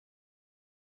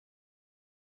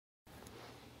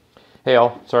Hey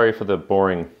all, sorry for the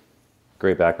boring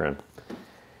gray background.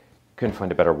 Couldn't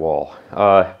find a better wall.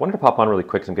 Wanted to pop on really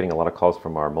quick because I'm getting a lot of calls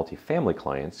from our multifamily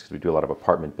clients because we do a lot of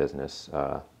apartment business,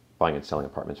 buying and selling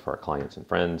apartments for our clients and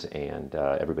friends, and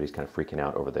everybody's kind of freaking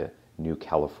out over the new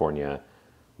California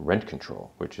rent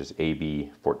control, which is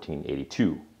AB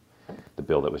 1482, the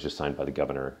bill that was just signed by the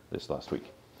governor this last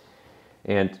week.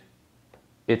 And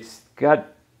it's got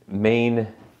main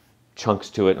chunks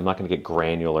to it. I'm not going to get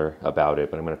granular about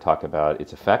it, but I'm going to talk about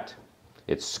its effect,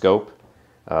 its scope,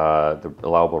 the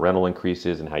allowable rental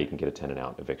increases, and how you can get a tenant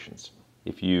out evictions.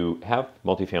 If you have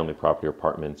multifamily property or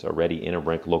apartments already in a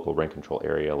local rent control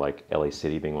area, like LA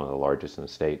City being one of the largest in the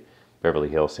state, Beverly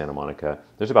Hills, Santa Monica,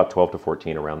 there's about 12 to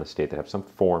 14 around the state that have some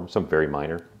form, some very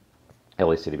minor,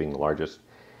 LA City being the largest.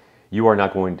 You are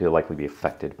not going to likely be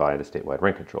affected by the statewide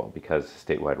rent control, because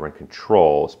statewide rent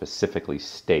control specifically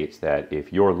states that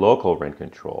if your local rent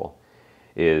control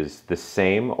is the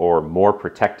same or more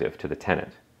protective to the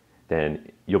tenant,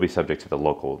 then you'll be subject to the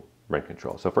local rent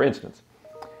control. So for instance,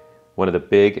 one of the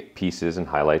big pieces and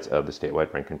highlights of the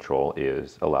statewide rent control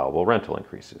is allowable rental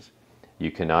increases.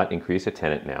 You cannot increase a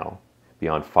tenant now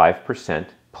beyond 5%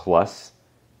 plus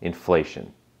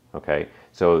inflation. Okay,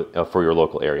 so for your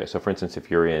local area. So for instance, if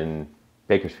you're in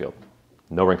Bakersfield,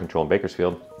 no rent control in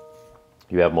Bakersfield,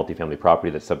 you have multifamily property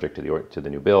that's subject to the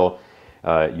new bill,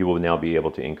 you will now be able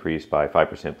to increase by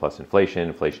 5% plus inflation.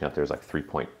 Inflation out there is like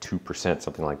 3.2%,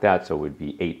 something like that. So it would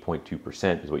be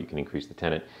 8.2% is what you can increase the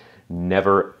tenant.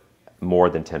 Never more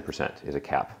than 10% is a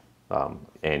cap,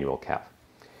 annual cap.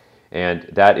 And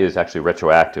that is actually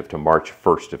retroactive to March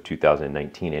 1st of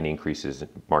 2019. Any increases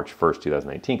March 1st,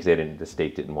 2019, because the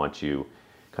state didn't want you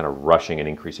kind of rushing and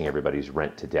increasing everybody's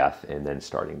rent to death and then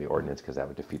starting the ordinance, because that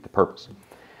would defeat the purpose.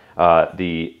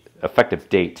 The effective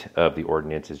date of the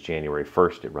ordinance is January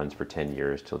 1st. It runs for 10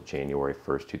 years till January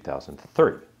 1st,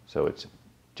 2030. So it's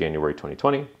January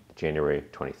 2020, January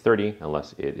 2030,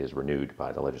 unless it is renewed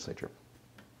by the legislature.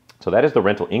 So that is the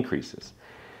rental increases.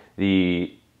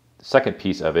 The second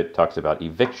piece of it talks about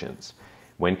evictions.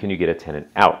 When can you get a tenant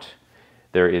out?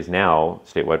 There is now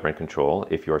statewide rent control.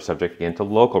 If you are subject again to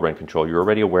local rent control, you're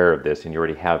already aware of this and you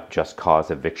already have just cause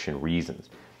eviction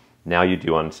reasons. Now you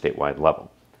do on a statewide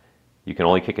level. You can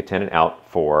only kick a tenant out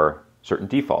for certain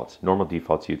defaults, normal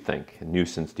defaults you'd think,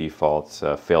 nuisance defaults,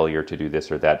 failure to do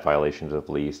this or that, violations of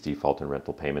lease, default in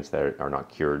rental payments that are not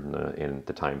cured in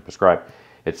the time prescribed,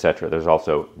 etc. There's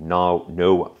also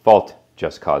no fault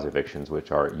just cause evictions,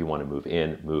 which are you want to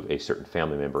move a certain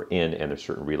family member in, and there's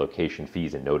certain relocation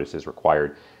fees and notices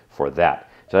required for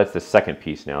that. So that's the second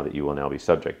piece now that you will now be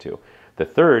subject to. The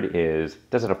third is,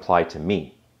 does it apply to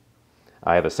me?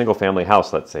 I have a single family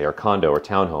house, let's say, or condo or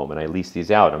townhome, and I lease these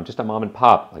out. I'm just a mom and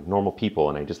pop, like normal people,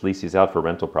 and I just lease these out for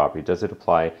rental property. Does it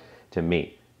apply to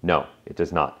me? No, it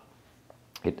does not.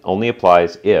 It only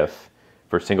applies if,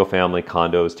 for single-family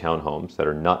condos, townhomes that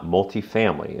are not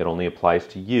multifamily, it only applies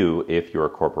to you if you're a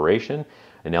corporation,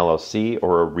 an LLC,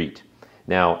 or a REIT.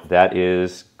 Now, that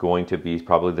is going to be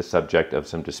probably the subject of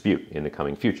some dispute in the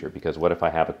coming future, because what if I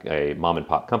have a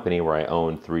mom-and-pop company where I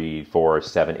own 3, 4,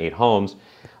 7, 8 homes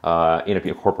in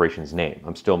a corporation's name?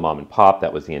 I'm still mom-and-pop.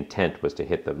 That was the intent, was to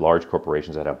hit the large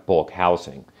corporations that have bulk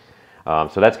housing.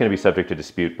 So that's going to be subject to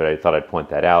dispute, but I thought I'd point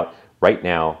that out. Right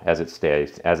now, as it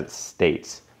sits,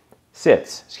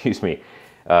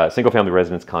 single-family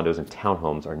residence, condos, and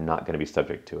townhomes are not going to be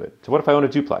subject to it. So what if I own a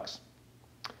duplex?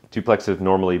 Duplex has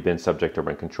normally been subject to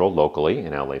rent control locally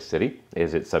in LA City.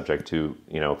 Is it subject to,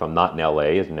 if I'm not in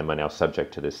LA, am I now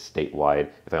subject to this statewide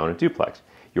if I own a duplex?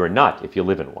 You are not if you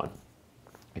live in one.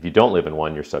 If you don't live in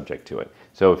one, you're subject to it.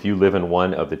 So if you live in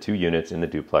one of the 2 units in the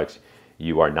duplex,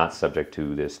 you are not subject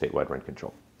to this statewide rent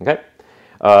control. Okay?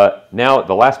 Now,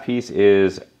 the last piece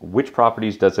is, which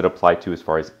properties does it apply to as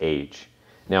far as age?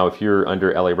 Now, if you're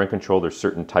under LA rent control, there's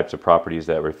certain types of properties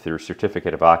that with their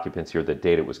certificate of occupancy or the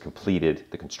date it was completed,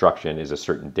 the construction is a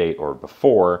certain date or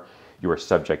before, you are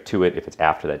subject to it. If it's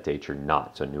after that date, you're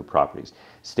not. So new properties.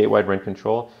 Statewide rent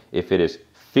control, if it is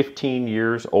 15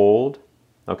 years old,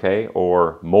 okay,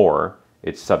 or more,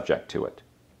 it's subject to it.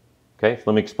 Okay, so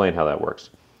let me explain how that works.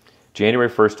 January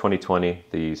 1st, 2020,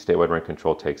 the statewide rent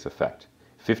control takes effect.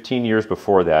 15 years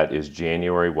before that is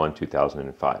January 1,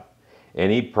 2005.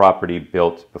 Any property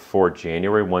built before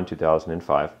January 1,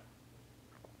 2005,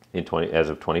 as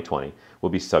of 2020, will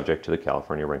be subject to the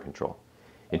California rent control.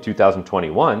 In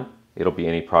 2021, it'll be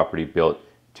any property built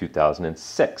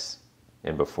 2006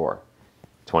 and before.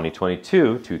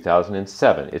 2022,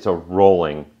 2007. It's a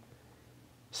rolling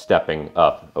stepping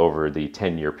up over the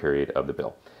 10-year period of the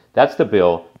bill. That's the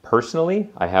bill. Personally,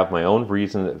 I have my own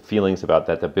feelings about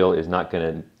that. The bill is not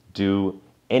going to do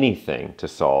anything to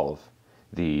solve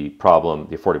the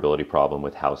affordability problem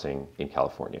with housing in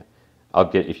California.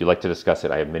 If you'd like to discuss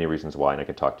it, I have many reasons why, and I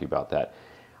can talk to you about that.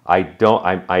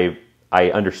 I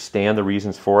understand the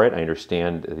reasons for it. I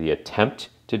understand the attempt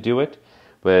to do it,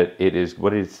 but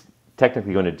what it is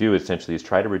technically going to do essentially is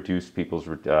try to reduce people's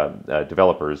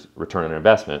developers' return on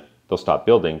investment. They'll stop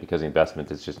building because the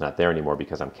investment is just not there anymore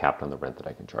because I'm capped on the rent that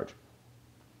I can charge.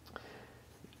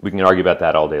 We can argue about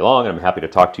that all day long, and I'm happy to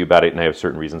talk to you about it, and I have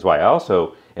certain reasons why. I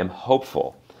also am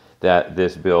hopeful that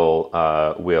this bill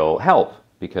will help,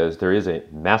 because there is a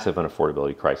massive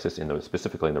unaffordability crisis,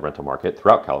 specifically in the rental market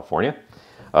throughout California.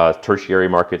 Tertiary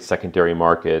markets, secondary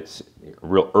markets,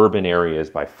 real urban areas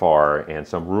by far, and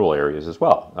some rural areas as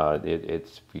well.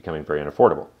 It's becoming very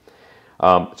unaffordable.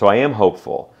 So I am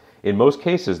hopeful. In most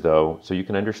cases, though, so you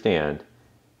can understand,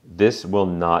 this will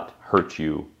not hurt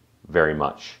you very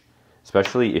much,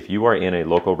 especially if you are in a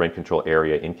local rent control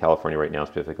area in California right now,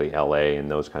 specifically LA and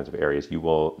those kinds of areas. You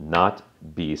will not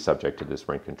be subject to this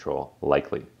rent control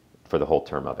likely for the whole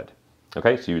term of it.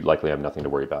 Okay, so you likely have nothing to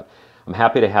worry about. I'm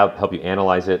happy to help you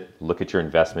analyze it, look at your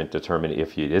investment, determine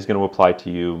if it is going to apply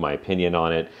to you, my opinion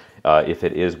on it, if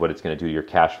it is, what it's going to do to your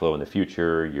cash flow in the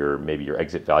future, maybe your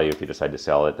exit value if you decide to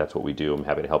sell it. That's what we do. I'm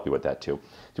happy to help you with that too.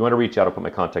 If you want to reach out, I'll put my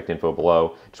contact info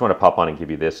below. Just want to pop on and give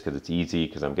you this because it's easy,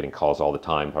 because I'm getting calls all the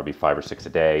time, probably 5 or 6 a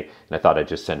day, and I thought I'd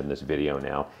just send them this video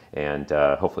now, and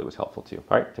hopefully it was helpful to you.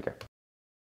 All right, take care.